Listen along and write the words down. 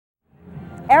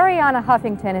Arianna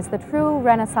Huffington is the true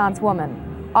Renaissance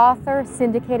woman, author,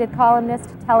 syndicated columnist,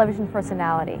 television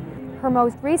personality. Her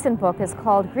most recent book is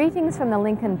called Greetings from the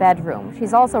Lincoln Bedroom.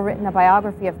 She's also written a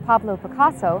biography of Pablo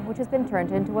Picasso, which has been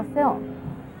turned into a film.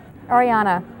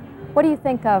 Arianna, what do you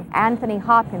think of Anthony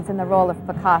Hopkins in the role of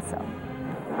Picasso?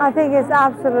 I think it's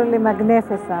absolutely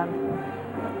magnificent.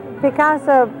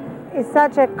 Picasso is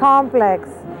such a complex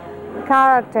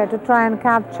character to try and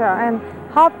capture, and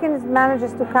Hopkins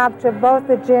manages to capture both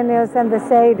the genius and the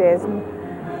sadism,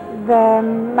 the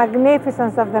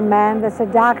magnificence of the man, the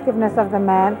seductiveness of the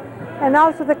man, and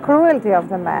also the cruelty of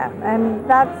the man, and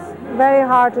that's very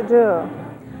hard to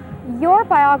do. Your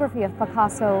biography of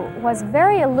Picasso was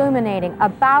very illuminating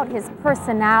about his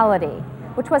personality,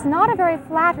 which was not a very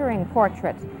flattering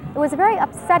portrait. It was very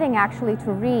upsetting, actually,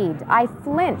 to read. I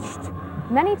flinched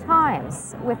many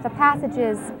times with the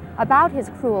passages about his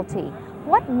cruelty.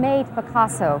 What made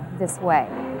Picasso this way?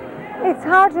 It's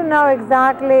hard to know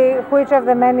exactly which of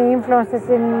the many influences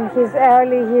in his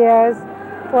early years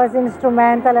was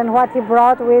instrumental and what he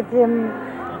brought with him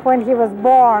when he was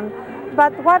born.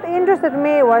 But what interested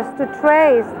me was to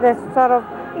trace this sort of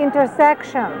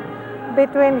intersection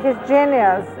between his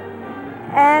genius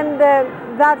and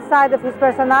that side of his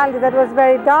personality that was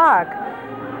very dark.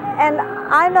 And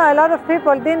I know a lot of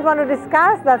people didn't want to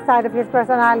discuss that side of his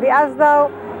personality as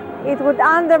though it would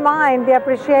undermine the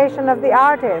appreciation of the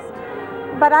artist.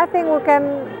 But I think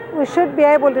we should be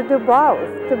able to do both,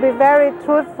 to be very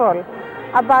truthful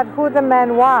about who the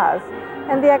man was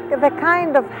and the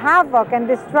kind of havoc and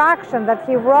distraction that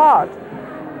he wrought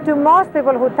to most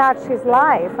people who touched his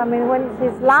life. I mean, when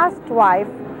his last wife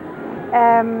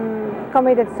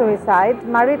committed suicide,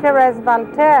 Marie-Thérèse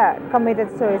Voltaire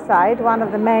committed suicide, one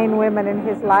of the main women in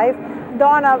his life.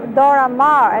 Dora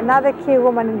Maar, another key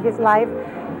woman in his life,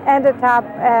 ended up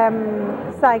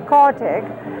psychotic.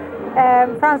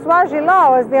 Françoise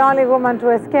Gillot was the only woman to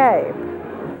escape.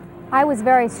 I was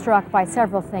very struck by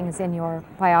several things in your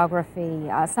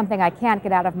biography. Something I can't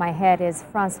get out of my head is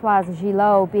Françoise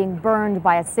Gillot being burned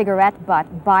by a cigarette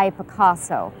butt by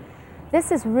Picasso.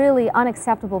 This is really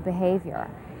unacceptable behavior,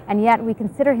 and yet we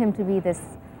consider him to be this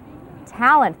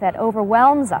talent that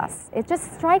overwhelms us. It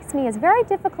just strikes me as very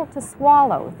difficult to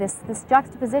swallow. This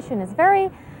juxtaposition is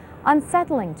very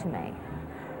unsettling to me.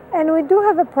 And we do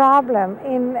have a problem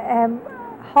in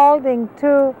holding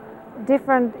two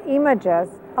different images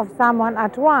of someone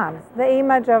at once. The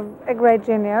image of a great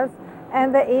genius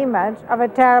and the image of a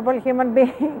terrible human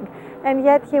being. And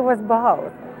yet he was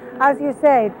both. As you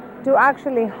say, to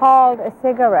actually hold a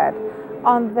cigarette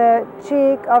on the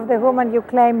cheek of the woman you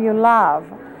claim you love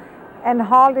and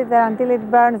hold it there until it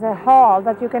burns a hole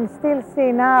that you can still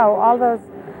see now, all those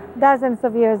dozens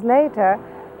of years later,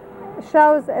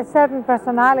 shows a certain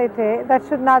personality that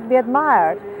should not be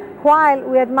admired. While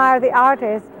we admire the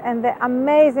artist and the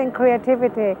amazing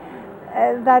creativity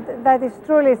that is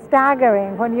truly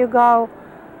staggering when you go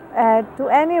to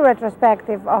any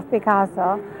retrospective of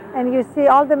Picasso and you see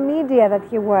all the media that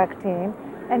he worked in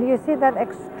and you see that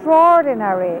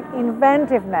extraordinary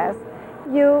inventiveness,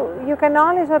 you can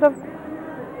only sort of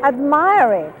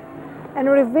admire it and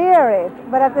revere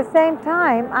it, but at the same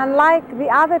time, unlike the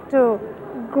other two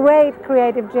great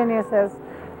creative geniuses,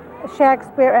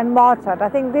 Shakespeare and Mozart, I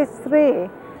think these three,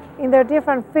 in their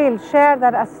different fields, share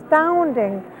that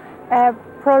astounding,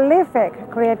 prolific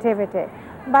creativity.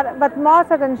 But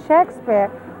Mozart and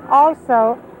Shakespeare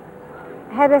also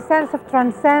had a sense of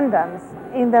transcendence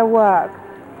in their work,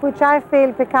 which I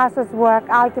feel Picasso's work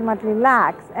ultimately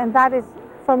lacks, and that is,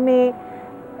 for me,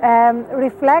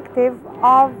 reflective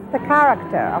of the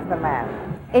character of the man.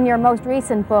 In your most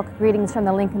recent book, Greetings from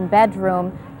the Lincoln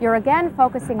Bedroom, you're again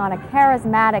focusing on a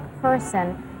charismatic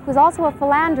person who's also a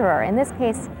philanderer, in this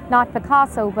case, not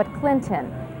Picasso, but Clinton.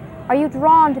 Are you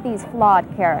drawn to these flawed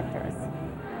characters?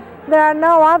 There are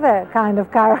no other kind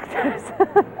of characters.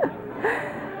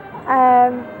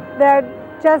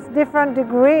 They're just different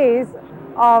degrees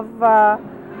of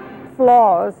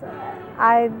flaws.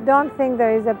 I don't think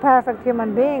there is a perfect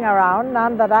human being around,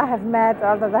 none that I have met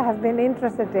or that I have been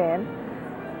interested in.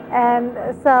 And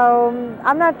so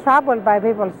I'm not troubled by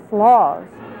people's flaws.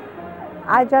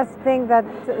 I just think that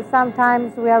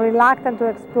sometimes we are reluctant to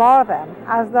explore them,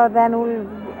 as though then we'll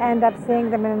end up seeing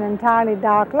them in an entirely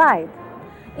dark light.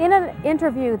 In an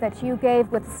interview that you gave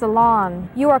with Salon,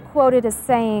 you are quoted as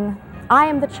saying, "I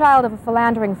am the child of a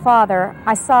philandering father.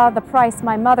 I saw the price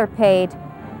my mother paid,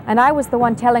 and I was the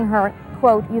one telling her,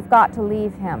 quote, 'You've got to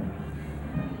leave him.'"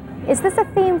 Is this a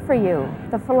theme for you,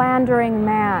 the philandering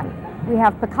man? We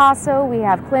have Picasso, we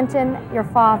have Clinton, your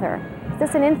father. Is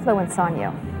this an influence on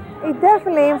you? It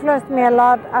definitely influenced me a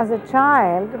lot as a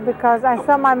child because I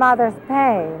saw my mother's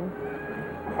pain.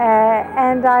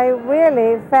 And I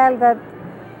really felt that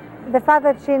the fact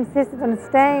that she insisted on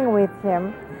staying with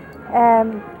him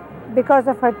because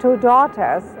of her two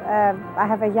daughters, I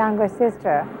have a younger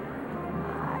sister,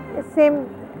 it seemed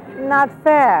not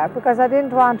fair because I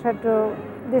didn't want her to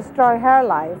destroy her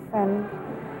life and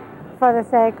for the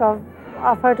sake of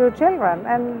her two children.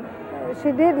 And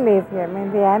she did leave him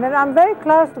in the end. And I'm very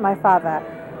close to my father.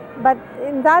 But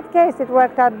in that case, it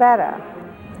worked out better.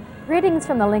 Greetings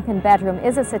from the Lincoln Bedroom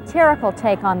is a satirical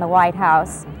take on the White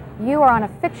House. You are on a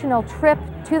fictional trip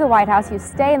to the White House. You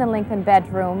stay in the Lincoln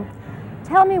Bedroom.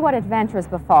 Tell me what adventures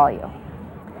befall you.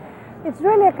 It's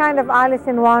really a kind of Alice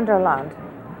in Wonderland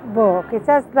book. It's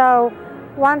as though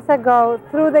once I go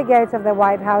through the gates of the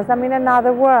White House, I'm in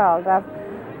another world.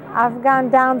 I've gone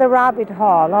down the rabbit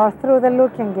hole or through the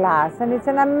looking glass, and it's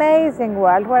an amazing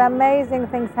world where amazing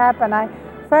things happen. I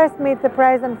first meet the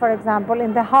president, for example,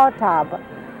 in the hot tub,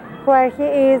 where he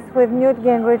is with Newt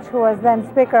Gingrich, who was then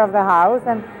Speaker of the House,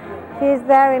 and he's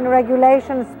there in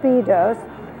regulation Speedos,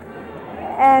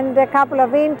 and a couple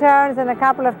of interns and a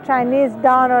couple of Chinese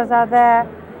donors are there,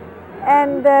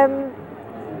 and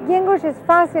Gingrich is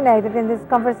fascinated in this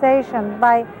conversation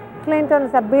by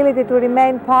Clinton's ability to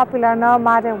remain popular no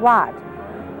matter what.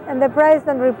 And the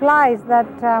president replies that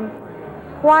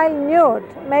while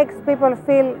Newt makes people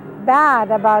feel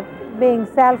bad about being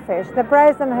selfish, the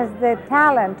president has the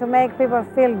talent to make people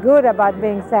feel good about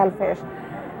being selfish.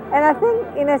 And I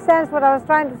think, in a sense, what I was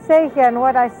trying to say here and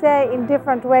what I say in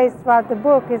different ways throughout the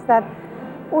book is that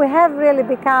we have really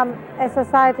become a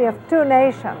society of two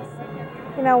nations.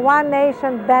 You know, one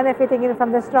nation benefiting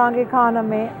from the strong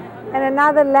economy and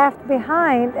another left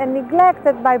behind and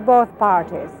neglected by both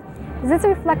parties. Does this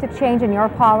reflect a change in your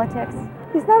politics?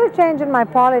 It's not a change in my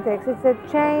politics, it's a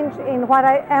change in what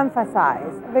I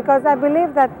emphasize, because I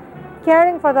believe that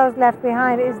caring for those left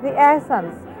behind is the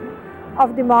essence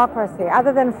of democracy,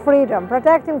 other than freedom,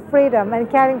 protecting freedom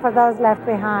and caring for those left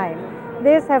behind.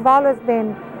 These have always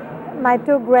been my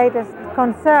two greatest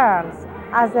concerns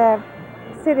as a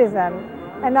citizen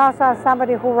and also as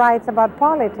somebody who writes about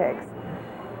politics.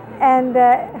 And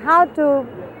how to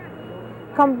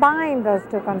combine those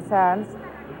two concerns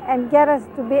and get us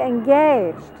to be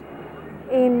engaged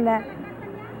in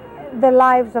the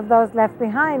lives of those left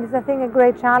behind is, I think, a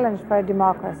great challenge for a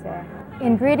democracy.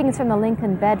 In Greetings from the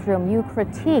Lincoln Bedroom, you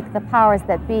critique the powers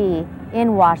that be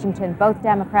in Washington, both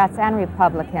Democrats and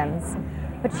Republicans.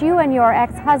 But you and your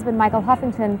ex-husband, Michael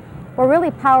Huffington, were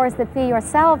really powers that be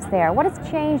yourselves there. What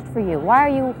has changed for you? Why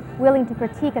are you willing to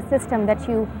critique a system that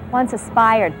you once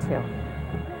aspired to?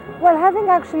 Well, having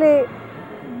actually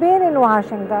been in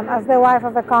Washington as the wife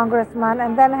of a congressman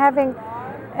and then having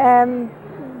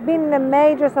been in a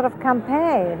major sort of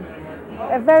campaign,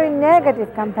 a very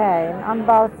negative campaign on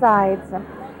both sides,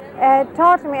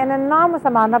 taught me an enormous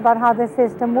amount about how the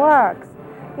system works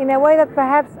in a way that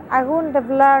perhaps I wouldn't have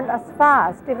learned as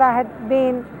fast if I had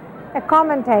been a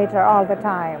commentator all the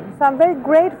time. So I'm very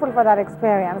grateful for that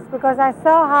experience because I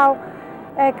saw how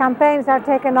campaigns are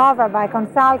taken over by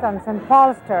consultants and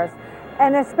pollsters,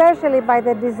 and especially by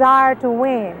the desire to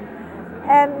win.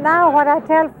 And now what I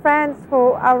tell friends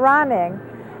who are running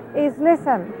is,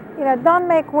 listen, you know, don't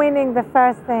make winning the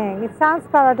first thing. It sounds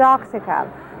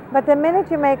paradoxical, but the minute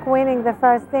you make winning the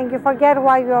first thing, you forget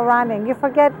why you're running. You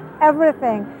forget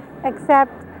everything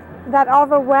except that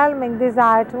overwhelming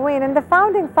desire to win. And the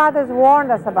founding fathers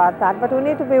warned us about that, but we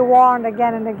need to be warned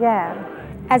again and again.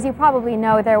 As you probably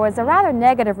know, there was a rather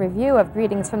negative review of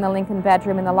Greetings from the Lincoln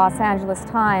Bedroom in the Los Angeles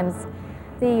Times.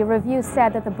 The review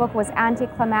said that the book was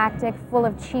anticlimactic, full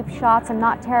of cheap shots, and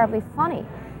not terribly funny.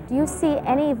 Do you see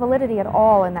any validity at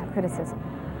all in that criticism?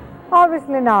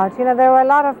 Obviously not. You know, there were a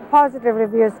lot of positive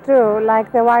reviews too,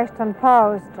 like the Washington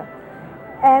Post.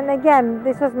 And again,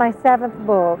 this was my 7th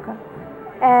book.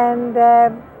 And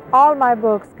all my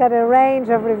books got a range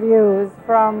of reviews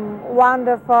from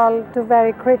wonderful to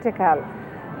very critical.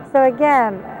 So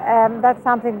again, that's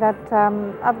something that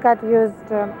I've got used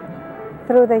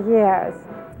through the years.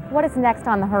 What is next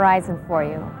on the horizon for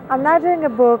you? I'm now doing a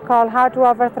book called How to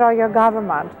Overthrow Your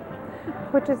Government,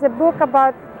 which is a book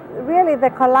about really the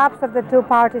collapse of the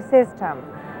two-party system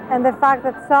and the fact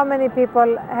that so many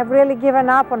people have really given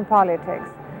up on politics.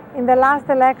 In the last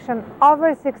election,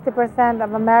 over 60%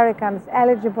 of Americans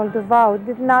eligible to vote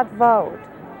did not vote.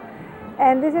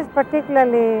 And this is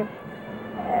particularly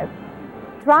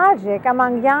tragic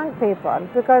among young people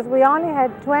because we only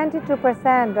had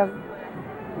 22%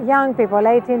 of young people,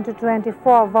 18 to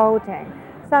 24, voting.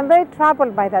 So I'm very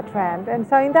troubled by that trend. And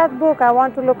so in that book, I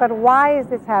want to look at why is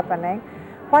this happening,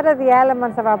 what are the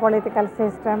elements of our political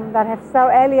system that have so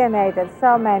alienated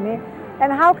so many,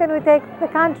 and how can we take the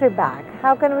country back?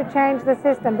 How can we change the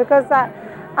system? Because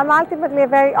I'm ultimately a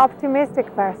very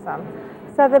optimistic person.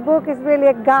 So the book is really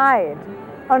a guide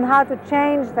on how to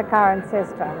change the current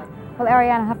system. Well,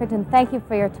 Arianna Huffington, thank you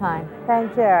for your time.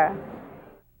 Thank you.